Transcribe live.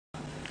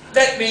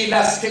Let me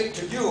illustrate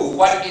to you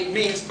what it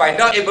means by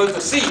not able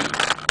to see,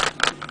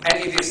 and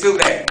it is still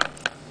there.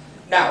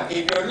 Now,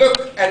 if you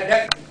look at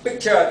that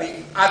picture,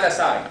 the other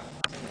side,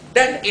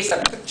 that is a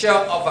picture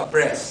of a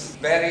breast,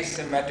 very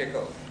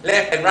symmetrical.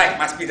 Left and right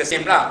must be the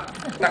same lah.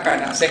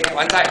 Takkan nak second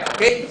one side,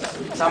 okay?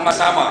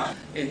 Sama-sama.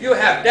 If you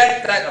have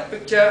that type of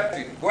picture,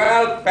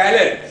 well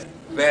balanced,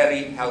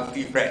 very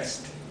healthy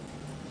breast.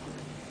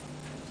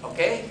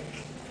 Okay?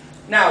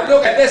 Now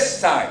look at this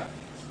side.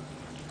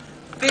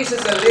 This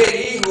is a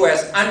lady who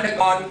has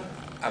undergone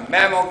a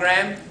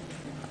mammogram,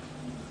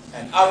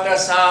 an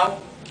ultrasound.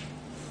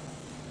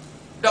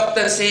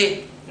 Doctor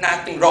say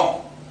nothing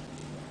wrong.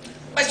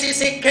 But she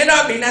said,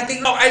 cannot be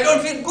nothing wrong. I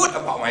don't feel good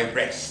about my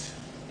breast.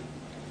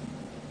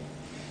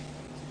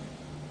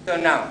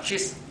 So now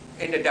she's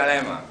in the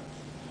dilemma.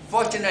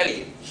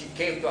 Fortunately, she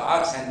came to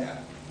our center,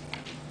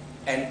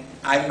 and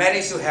I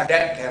managed to have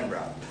that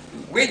camera.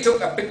 We took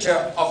a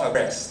picture of her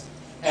breast,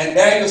 and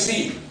there you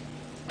see.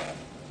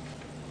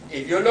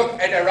 If you look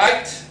at the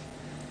right,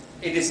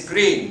 it is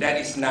green. That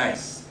is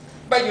nice.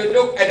 But you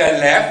look at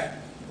the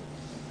left,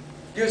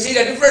 you see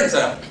the difference.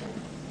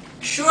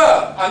 Sure,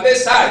 on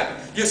this side,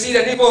 you see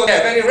the nipple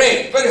there, very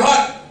red, very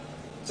hot.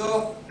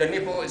 So the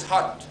nipple is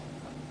hot.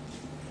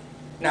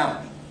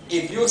 Now,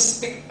 if you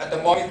stick a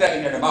thermometer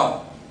in the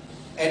mouth,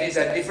 and it's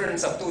a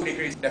difference of 2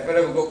 degrees, the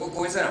fellow will go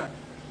cuckoo, isn't it?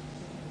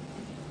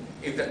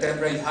 If the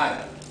temperature is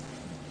high,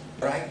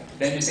 right?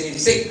 Then you say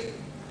it's sick.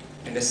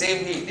 And the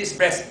same thing, this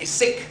breast is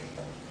sick.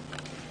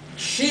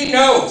 She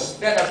knows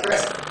that her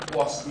breast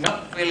was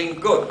not feeling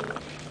good,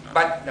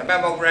 but the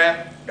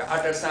mammogram, the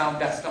ultrasound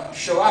does not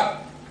show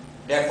up.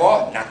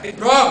 Therefore, nothing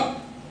wrong.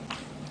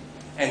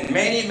 And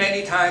many,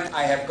 many times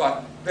I have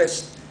got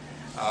this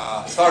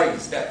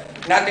stories that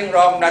nothing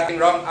wrong,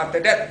 after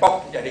that,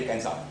 pop, jadi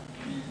cancer.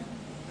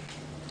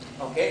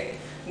 Okay?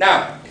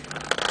 Now,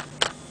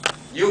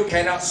 you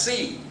cannot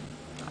see,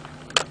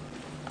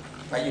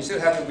 but you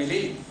still have to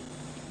believe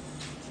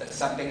that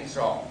something is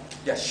wrong.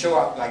 Just show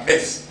up like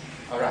this.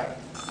 Alright.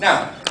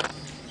 Now,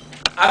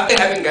 after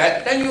having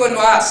that, then you want to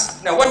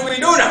ask, now what do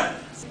we do now?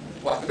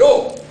 What to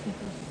do?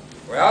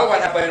 Well, what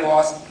happened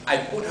was, I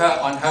put her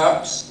on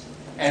herbs,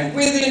 and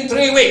within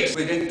 3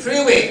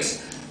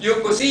 weeks, you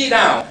could see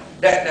now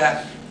that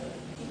the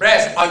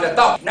breast on the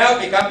top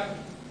now become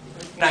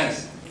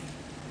nice.